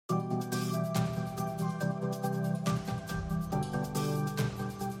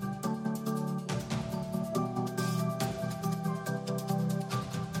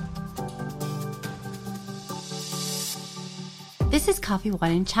This is Coffee,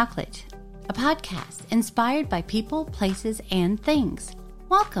 Wine, and Chocolate, a podcast inspired by people, places, and things.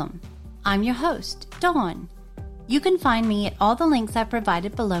 Welcome. I'm your host, Dawn. You can find me at all the links I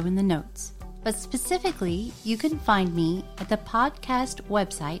provided below in the notes, but specifically, you can find me at the podcast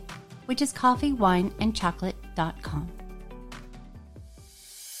website, which is coffeewineandchocolate.com.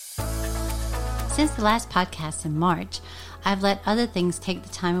 Since the last podcast in March, I've let other things take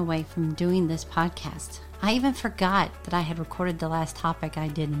the time away from doing this podcast. I even forgot that I had recorded the last topic I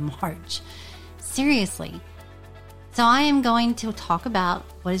did in March. Seriously. So I am going to talk about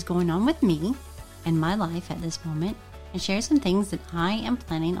what is going on with me and my life at this moment and share some things that I am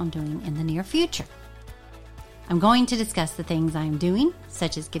planning on doing in the near future. I'm going to discuss the things I am doing,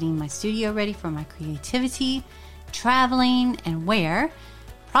 such as getting my studio ready for my creativity, traveling and where,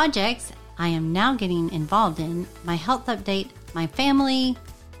 projects I am now getting involved in, my health update, my family,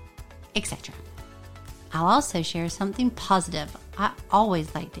 etc. I'll also share something positive. I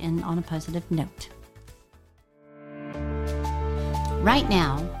always like to end on a positive note. Right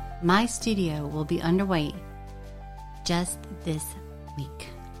now, my studio will be underway just this week.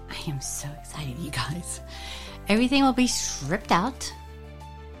 I am so excited, you guys. Everything will be stripped out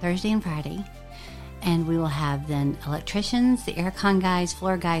Thursday and Friday. And we will have then electricians, the aircon guys,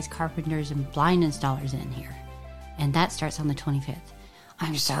 floor guys, carpenters, and blind installers in here. And that starts on the 25th.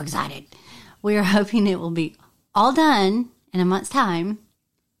 I'm so excited. We are hoping it will be all done in a month's time,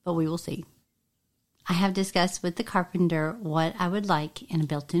 but we will see. I have discussed with the carpenter what I would like in a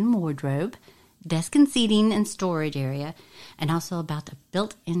built-in wardrobe, desk and seating and storage area, and also about a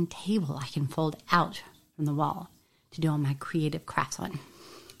built-in table I can fold out from the wall to do all my creative crafts on.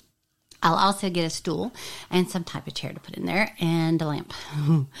 I'll also get a stool and some type of chair to put in there and a lamp.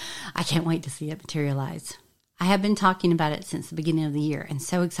 I can't wait to see it materialize. I have been talking about it since the beginning of the year and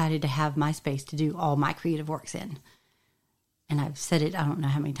so excited to have my space to do all my creative works in. And I've said it, I don't know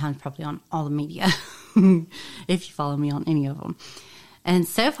how many times, probably on all the media, if you follow me on any of them. And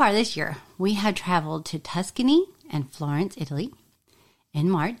so far this year, we have traveled to Tuscany and Florence, Italy in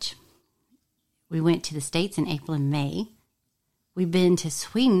March. We went to the States in April and May. We've been to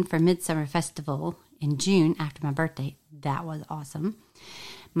Sweden for Midsummer Festival in June after my birthday. That was awesome.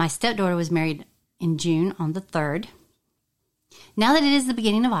 My stepdaughter was married in June on the 3rd. Now that it is the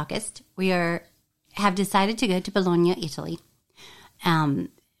beginning of August, we have decided to go to Bologna, Italy,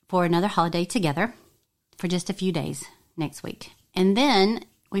 for another holiday together for just a few days next week. And then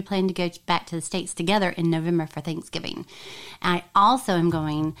we plan to go back to the States together in November for Thanksgiving. I also am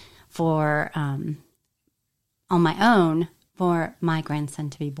going for, on my own, for my grandson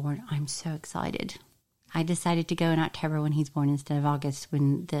to be born. I'm so excited. I decided to go in October when he's born instead of August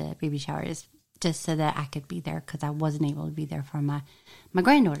when the baby shower is, just so that I could be there because I wasn't able to be there for my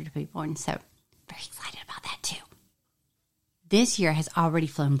granddaughter to be born. So very excited about that too. This year has already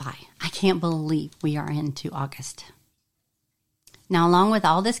flown by. I can't believe we are into August. Now, along with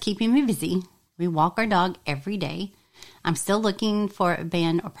all this keeping me busy, we walk our dog every day. I'm still looking for a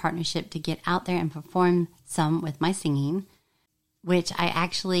band or partnership to get out there and perform some with my singing, which I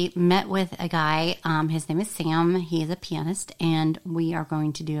actually met with a guy. His name is Sam. He is a pianist, and we are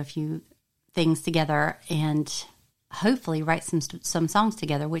going to do a few things together and hopefully write some songs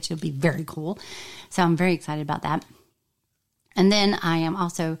together, which would be very cool. So I'm very excited about that. And then I am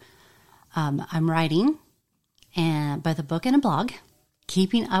also, I'm writing both a book and a blog,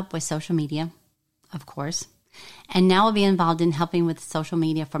 keeping up with social media, of course. And now I'll be involved in helping with social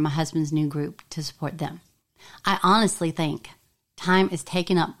media for my husband's new group to support them. I honestly think time is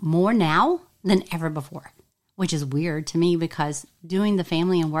taken up more now than ever before, which is weird to me because doing the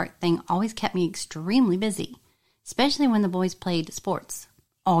family and work thing always kept me extremely busy, especially when the boys played sports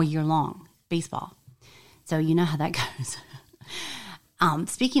all year long, baseball. So you know how that goes.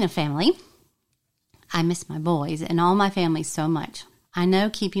 Speaking of family, I miss my boys and all my family so much. I know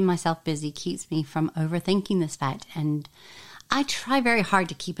keeping myself busy keeps me from overthinking this fact, and I try very hard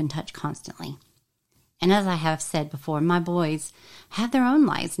to keep in touch constantly. And as I have said before, my boys have their own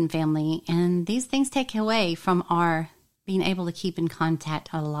lives and family, and these things take away from our being able to keep in contact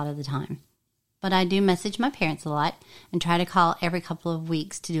a lot of the time. But I do message my parents a lot and try to call every couple of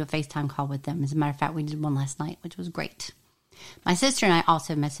weeks to do a FaceTime call with them. As a matter of fact, we did one last night, which was great. My sister and I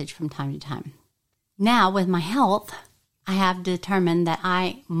also message from time to time. Now, with my health, I have determined that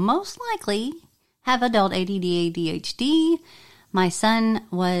I most likely have adult ADD, ADHD. My son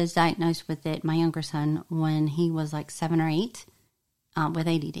was diagnosed with it, my younger son, when he was like 7 or 8 with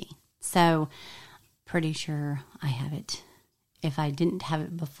ADD. So pretty sure I have it. If I didn't have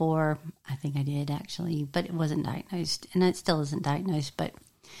it before, I think I did actually, but it wasn't diagnosed, and it still isn't diagnosed, but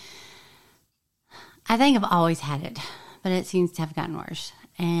I think I've always had it. but it seems to have gotten worse.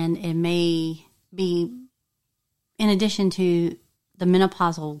 And it may be, in addition to the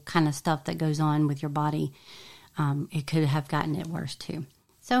menopausal kind of stuff that goes on with your body, it could have gotten it worse too.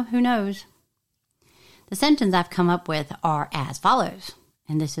 So who knows? The symptoms I've come up with are as follows.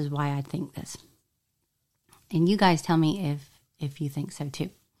 And this is why I think this. And you guys tell me if you think so too.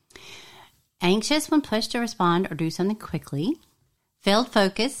 Anxious when pushed to respond or do something quickly. Failed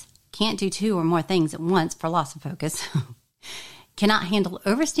focus. Can't do 2 or more things at once for loss of focus. Cannot handle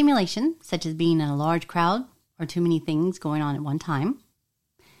overstimulation, such as being in a large crowd or too many things going on at one time.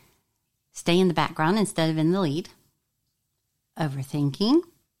 Stay in the background instead of in the lead. Overthinking.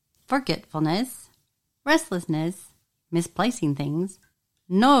 Forgetfulness. Restlessness. Misplacing things.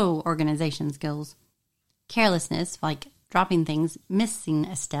 No organization skills. Carelessness, like dropping things, missing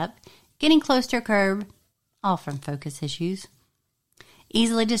a step, getting close to a curb, all from focus issues.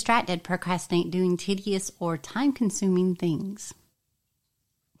 Easily distracted, procrastinate doing tedious or time-consuming things.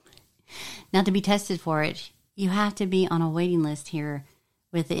 Now, to be tested for it, you have to be on a waiting list here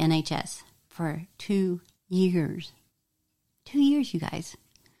with the NHS for 2 years. 2 years, you guys.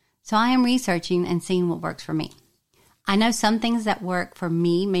 So I am researching and seeing what works for me. I know some things that work for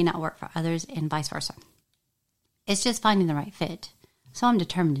me may not work for others and vice versa. It's just finding the right fit. So I'm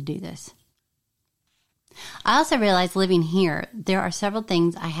determined to do this. I also realize living here, there are several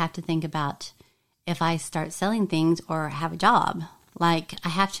things I have to think about if I start selling things or have a job. Like, I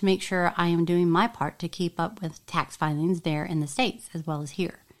have to make sure I am doing my part to keep up with tax filings there in the States as well as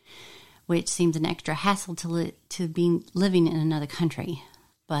here, which seems an extra hassle to be living in another country.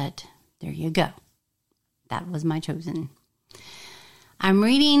 But there you go. That was my chosen. I'm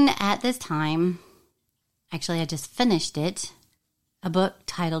reading at this time, actually I just finished it, a book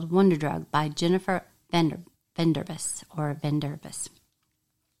titled Wonder Drug by Jennifer Vandervis.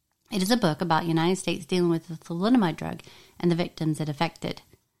 It is a book about the United States dealing with the thalidomide drug and the victims it affected.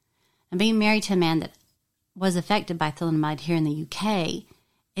 And being married to a man that was affected by thalidomide here in the UK,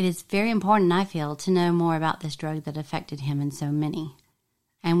 it is very important, I feel, to know more about this drug that affected him and so many.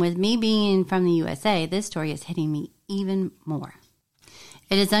 And with me being from the USA, this story is hitting me even more.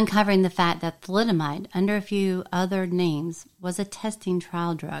 It is uncovering the fact that thalidomide, under a few other names, was a testing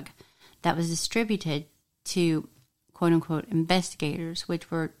trial drug that was distributed to quote-unquote investigators, which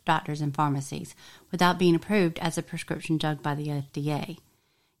were doctors and pharmacies, without being approved as a prescription drug by the FDA.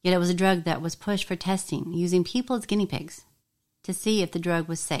 Yet it was a drug that was pushed for testing, using people as guinea pigs to see if the drug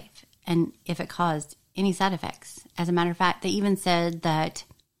was safe and if it caused any side effects. As a matter of fact, they even said that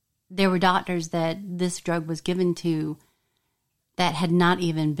there were doctors that this drug was given to that had not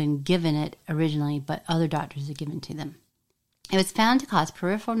even been given it originally, but other doctors had given to them. It was found to cause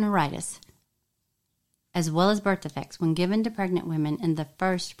peripheral neuritis, as well as birth defects when given to pregnant women in the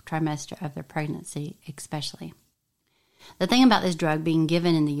first trimester of their pregnancy, especially. The thing about this drug being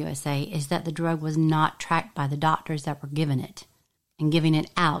given in the USA is that the drug was not tracked by the doctors that were given it and giving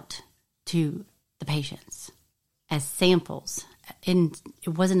it out to the patients as samples. And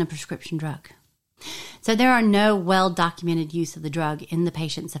it wasn't a prescription drug. So there are no well-documented use of the drug in the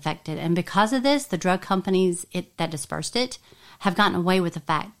patients affected. And because of this, the drug companies that dispersed it have gotten away with the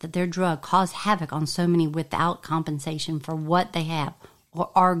fact that their drug caused havoc on so many without compensation for what they have or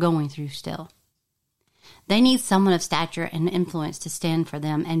are going through still. They need someone of stature and influence to stand for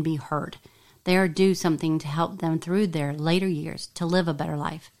them and be heard. They are due something to help them through their later years to live a better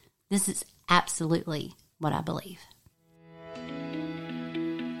life. This is absolutely what I believe.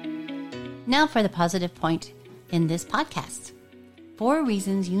 Now for the positive point in this podcast. 4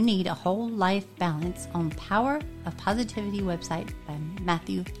 reasons you need a whole life balance on Power of Positivity website by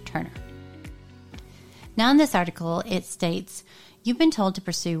Matthew Turner. Now in this article, it states, you've been told to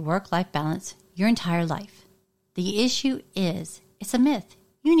pursue work-life balance your entire life. The issue is, it's a myth.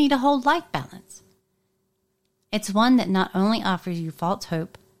 You need a whole life balance. It's one that not only offers you false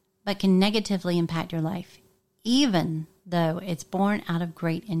hope, but can negatively impact your life, even though it's born out of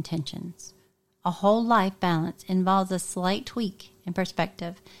great intentions. A whole life balance involves a slight tweak in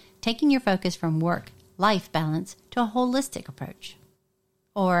perspective, taking your focus from work-life balance to a holistic approach,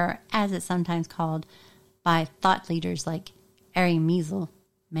 or as it's sometimes called by thought leaders like Ari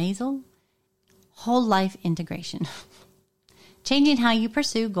Meisel, whole life integration. Changing how you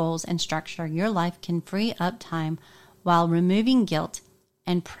pursue goals and structure your life can free up time while removing guilt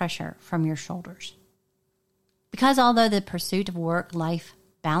and pressure from your shoulders. Because although the pursuit of work-life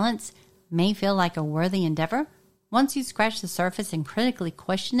balance may feel like a worthy endeavor, once you scratch the surface and critically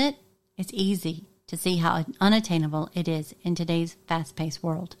question it, it's easy to see how unattainable it is in today's fast-paced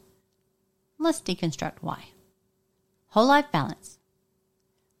world. Let's deconstruct why. Whole life balance.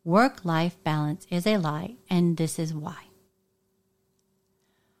 Work-life balance is a lie, and this is why.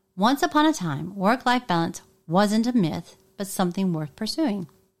 Once upon a time, work-life balance wasn't a myth, but something worth pursuing.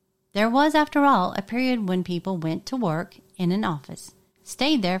 There was, after all, a period when people went to work in an office,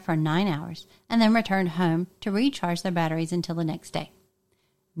 stayed there for 9 hours, and then returned home to recharge their batteries until the next day.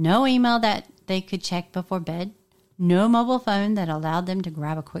 No email that they could check before bed, no mobile phone that allowed them to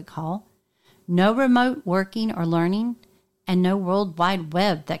grab a quick call, no remote working or learning, and no World Wide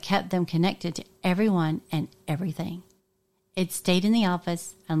Web that kept them connected to everyone and everything. It stayed in the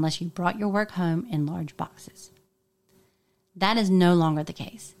office unless you brought your work home in large boxes. That is no longer the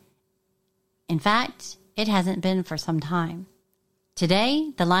case. In fact, it hasn't been for some time.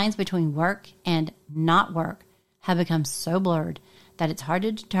 Today, the lines between work and not work have become so blurred that it's hard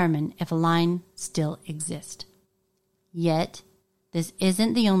to determine if a line still exists. Yet, this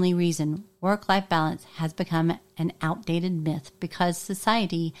isn't the only reason work-life balance has become an outdated myth, because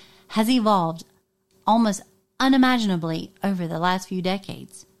society has evolved almost unimaginably over the last few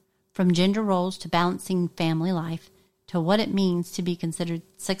decades, from gender roles to balancing family life to what it means to be considered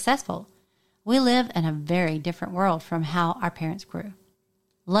successful. We live in a very different world from how our parents grew,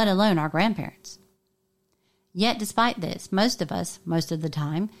 let alone our grandparents. Yet despite this, most of us, most of the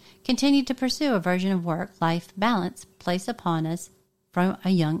time, continue to pursue a version of work-life balance placed upon us from a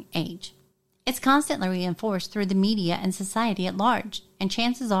young age. It's constantly reinforced through the media and society at large, and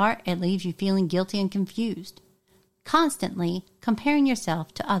chances are it leaves you feeling guilty and confused, constantly comparing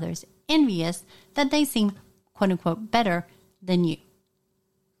yourself to others, envious that they seem quote-unquote better than you.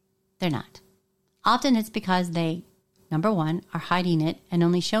 They're not. Often it's because they, number one, are hiding it and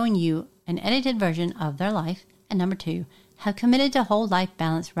only showing you an edited version of their life, and number two, have committed to whole life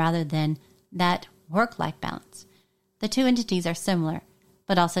balance rather than that work-life balance. The two entities are similar,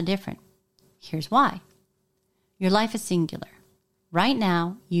 but also different. Here's why. Your life is singular. Right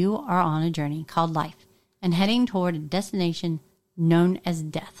now, you are on a journey called life and heading toward a destination known as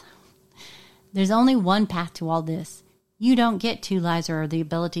death. There's only one path to all this. You don't get two lives or the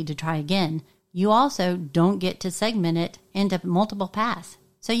ability to try again. You also don't get to segment it into multiple paths,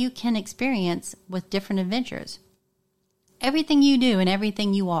 so you can experience with different adventures. Everything you do and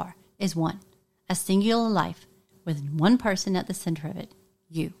everything you are is one, a singular life with one person at the center of it,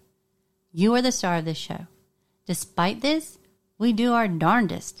 you. You are the star of this show. Despite this, we do our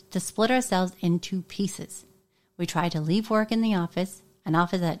darndest to split ourselves into pieces. We try to leave work in the office, an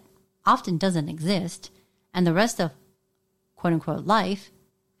office that often doesn't exist, and the rest of quote-unquote life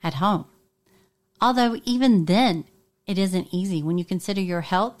at home. Although even then, it isn't easy when you consider your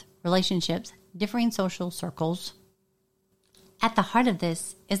health, relationships, differing social circles. At the heart of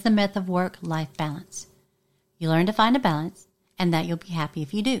this is the myth of work-life balance. You learn to find a balance, and that you'll be happy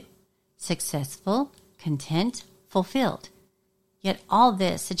if you do. Successful, content, fulfilled. Yet all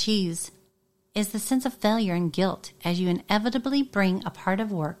this achieves is the sense of failure and guilt as you inevitably bring a part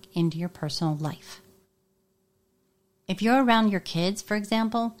of work into your personal life. If you're around your kids, for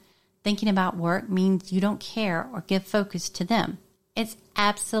example, thinking about work means you don't care or give focus to them. It's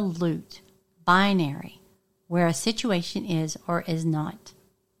absolute, binary, where a situation is or is not.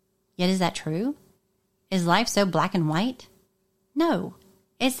 Yet is that true? Is life so black and white? No,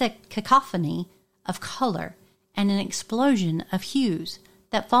 it's a cacophony of color and an explosion of hues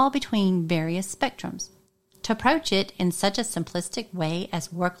that fall between various spectrums. To approach it in such a simplistic way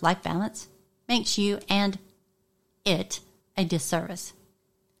as work-life balance makes you and it a disservice,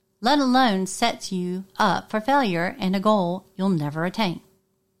 let alone sets you up for failure and a goal you'll never attain.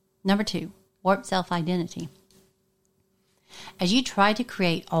 Number two, warped self-identity. As you try to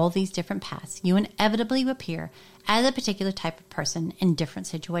create all these different paths, you inevitably appear as a particular type of person in different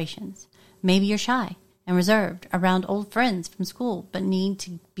situations. Maybe you're shy and reserved around old friends from school, but need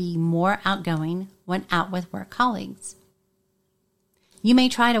to be more outgoing when out with work colleagues. You may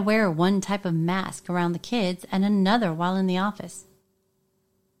try to wear one type of mask around the kids and another while in the office.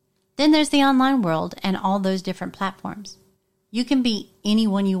 Then there's the online world and all those different platforms. You can be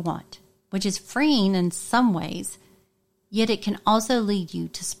anyone you want, which is freeing in some ways, yet it can also lead you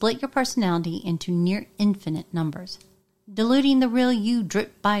to split your personality into near infinite numbers, diluting the real you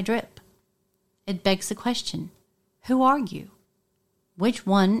drip by drip. It begs the question, who are you? Which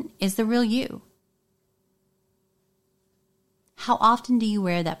one is the real you? How often do you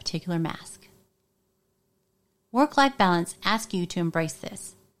wear that particular mask? Work-life balance asks you to embrace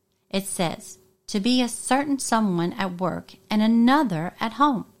this. It says to be a certain someone at work and another at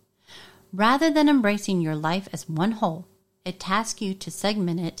home. Rather than embracing your life as one whole, it tasks you to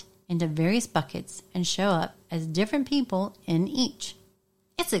segment it into various buckets and show up as different people in each.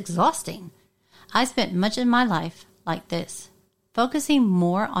 It's exhausting. I spent much of my life like this, focusing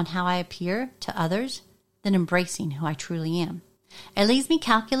more on how I appear to others than embracing who I truly am. It leaves me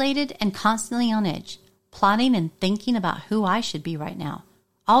calculated and constantly on edge, plotting and thinking about who I should be right now,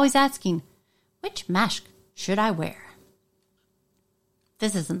 always asking, which mask should I wear?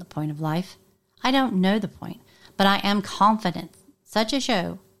 This isn't the point of life. I don't know the point, but I am confident such a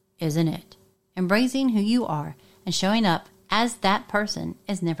show isn't it. Embracing who you are and showing up as that person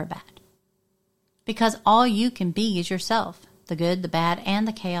is never bad. Because all you can be is yourself, the good, the bad, and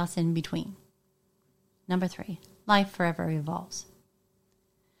the chaos in between. Number 3, life forever evolves.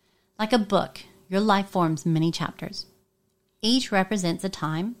 Like a book, your life forms many chapters. Each represents a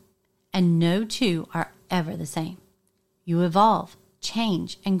time, and no two are ever the same. You evolve,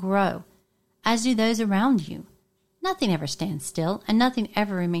 change, and grow, as do those around you. Nothing ever stands still, and nothing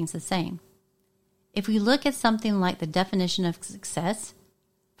ever remains the same. If we look at something like the definition of success,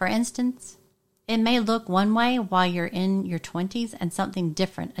 for instance, it may look one way while you're in your 20s and something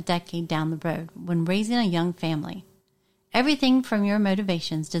different a decade down the road when raising a young family. Everything from your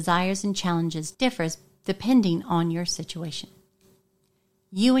motivations, desires, and challenges differs depending on your situation.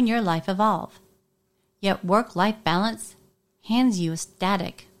 You and your life evolve, yet work-life balance hands you a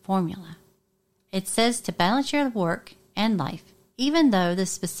static formula. It says to balance your work and life, even though the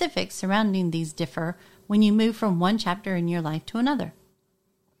specifics surrounding these differ when you move from one chapter in your life to another.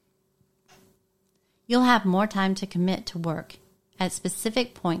 You'll have more time to commit to work at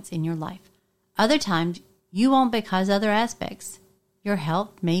specific points in your life. Other times, you won't because other aspects, your health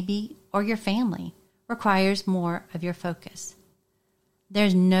maybe, or your family, requires more of your focus.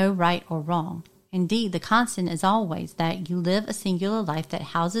 There's no right or wrong. Indeed, the constant is always that you live a singular life that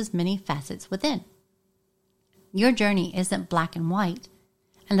houses many facets within. Your journey isn't black and white,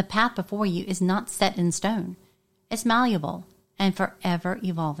 and the path before you is not set in stone. It's malleable and forever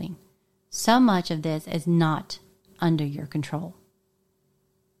evolving. So much of this is not under your control.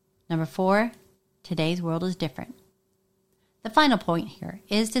 Number 4, today's world is different. The final point here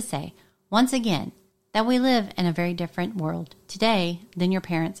is to say, once again, that we live in a very different world today than your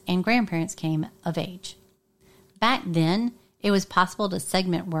parents and grandparents came of age. Back then, it was possible to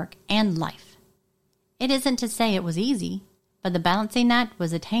segment work and life. It isn't to say it was easy, but the balancing act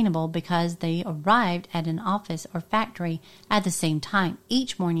was attainable because they arrived at an office or factory at the same time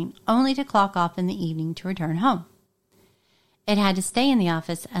each morning, only to clock off in the evening to return home. It had to stay in the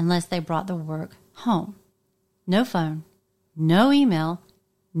office unless they brought the work home. No phone, no email,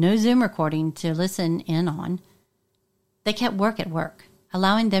 no Zoom recording to listen in on. They kept work at work,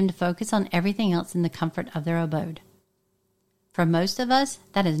 allowing them to focus on everything else in the comfort of their abode. For most of us,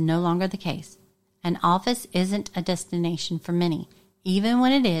 that is no longer the case. An office isn't a destination for many. Even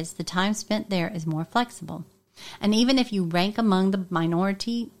when it is, the time spent there is more flexible. And even if you rank among the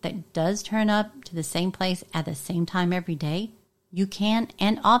minority that does turn up to the same place at the same time every day, you can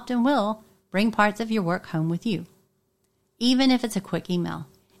and often will bring parts of your work home with you. Even if it's a quick email.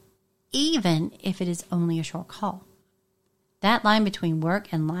 Even if it is only a short call. That line between work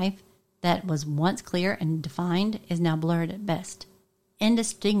and life that was once clear and defined is now blurred at best,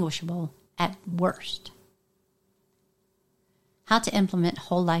 indistinguishable at worst. How to implement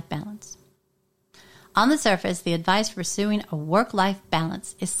whole life balance. On the surface, the advice for pursuing a work-life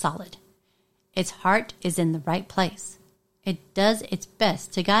balance is solid. Its heart is in the right place. It does its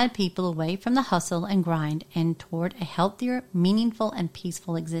best to guide people away from the hustle and grind and toward a healthier, meaningful, and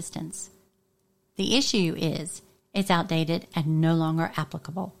peaceful existence. The issue is, it's outdated and no longer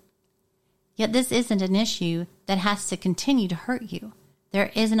applicable. Yet this isn't an issue that has to continue to hurt you.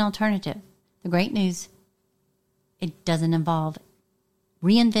 There is an alternative. The great news, it doesn't involve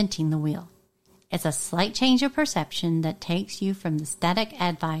reinventing the wheel. It's a slight change of perception that takes you from the static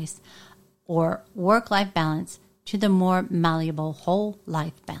advice or work-life balance to the more malleable whole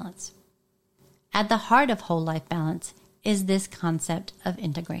life balance. At the heart of whole life balance is this concept of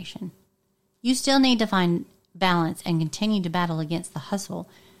integration. You still need to find balance and continue to battle against the hustle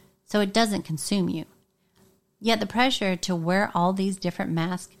so it doesn't consume you. Yet the pressure to wear all these different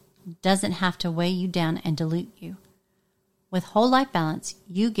masks doesn't have to weigh you down and dilute you. With whole life balance,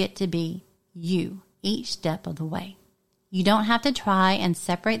 you get to be you each step of the way. You don't have to try and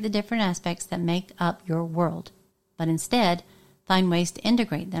separate the different aspects that make up your world, but instead find ways to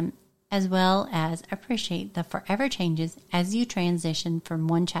integrate them as well as appreciate the forever changes as you transition from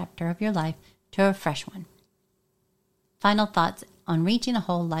one chapter of your life to a fresh one. Final thoughts on reaching a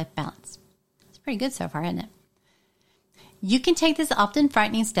whole life balance. It's pretty good so far, isn't it? You can take this often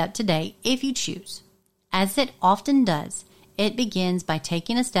frightening step today if you choose. As it often does, it begins by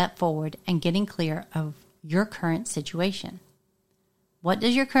taking a step forward and getting clear of your current situation. What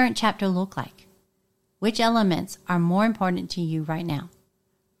does your current chapter look like? Which elements are more important to you right now?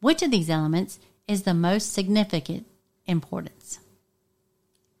 Which of these elements is the most significant importance.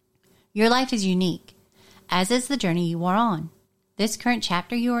 Your life is unique, as is the journey you are on. This current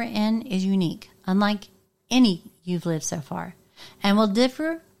chapter you are in is unique, unlike any you've lived so far, and will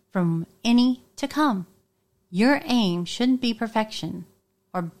differ from any to come. Your aim shouldn't be perfection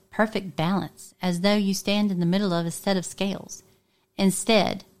or perfect balance, as though you stand in the middle of a set of scales.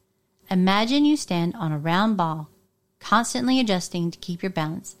 Instead, imagine you stand on a round ball, constantly adjusting to keep your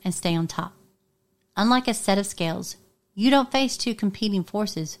balance and stay on top. Unlike a set of scales, you don't face two competing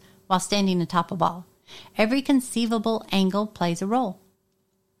forces while standing atop a ball. Every conceivable angle plays a role.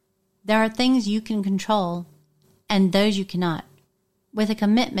 There are things you can control and those you cannot. With a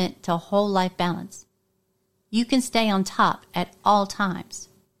commitment to a whole life balance, you can stay on top at all times.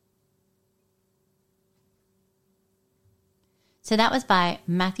 So that was by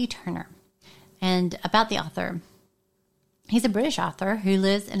Matthew Turner. And about the author, he's a British author who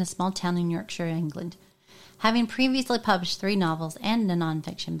lives in a small town in Yorkshire, England. Having previously published 3 novels and a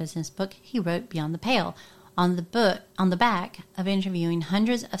nonfiction business book, he wrote Beyond the Pale on the back of interviewing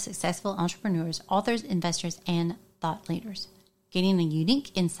hundreds of successful entrepreneurs, authors, investors, and thought leaders, gaining a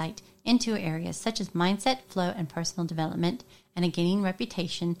unique insight into areas such as mindset, flow, and personal development, and a gaining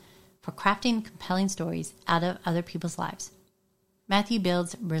reputation for crafting compelling stories out of other people's lives. Matthew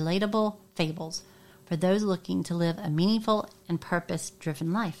builds relatable fables for those looking to live a meaningful and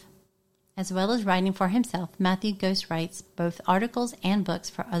purpose-driven life. As well as writing for himself, Matthew ghostwrites both articles and books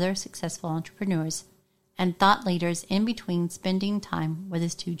for other successful entrepreneurs and thought leaders in between spending time with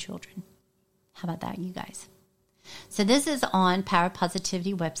his 2 children. How about that, you guys? So this is on Power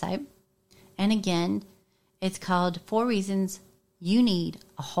Positivity website. And again, it's called 4 Reasons You Need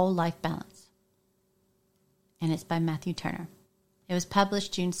a Whole Life Balance. And it's by Matthew Turner. It was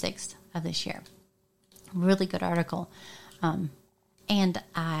published June 6th of this year. Really good article. And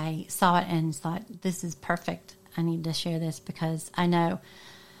I saw it and thought, this is perfect. I need to share this because I know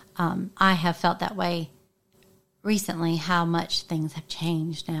I have felt that way recently, how much things have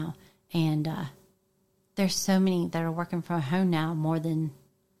changed now. And there's so many that are working from home now more than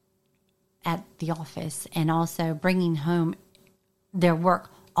at the office, and also bringing home their work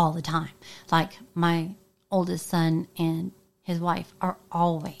all the time. Like my oldest son and his wife are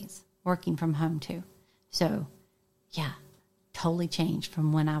always working from home too. So yeah, totally changed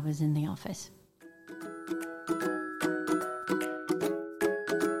from when I was in the office.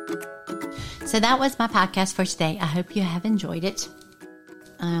 So that was my podcast for today. I hope you have enjoyed it.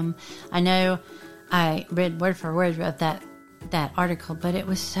 I know I read word for word of that article, but it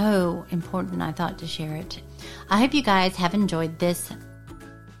was so important, I thought, to share it. I hope you guys have enjoyed this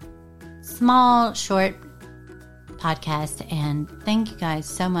small, short podcast, and thank you guys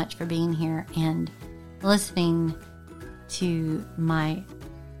so much for being here and listening to my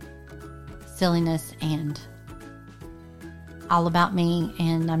silliness and all about me.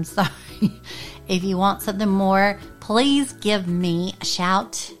 And I'm sorry if you want something more, please give me a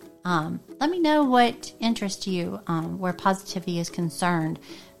shout. Let me know what interests you, where positivity is concerned,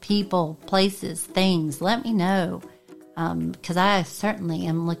 people, places, things. Let me know, because I certainly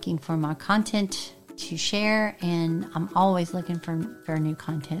am looking for more content to share, and I'm always looking for new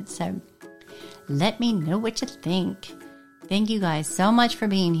content. So let me know what you think. Thank you guys so much for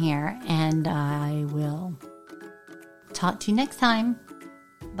being here, and I will talk to you next time.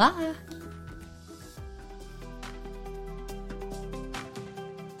 Bye.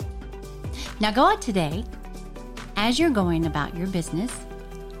 Now go out today, as you're going about your business,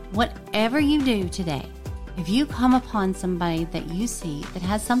 whatever you do today. If you come upon somebody that you see that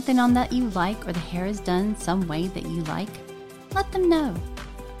has something on that you like, or the hair is done some way that you like, let them know.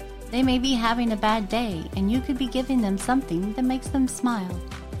 They may be having a bad day, and you could be giving them something that makes them smile.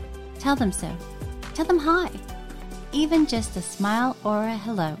 Tell them so. Tell them hi. Even just a smile or a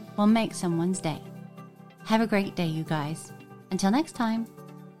hello will make someone's day. Have a great day, you guys. Until next time,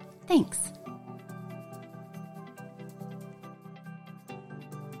 thanks.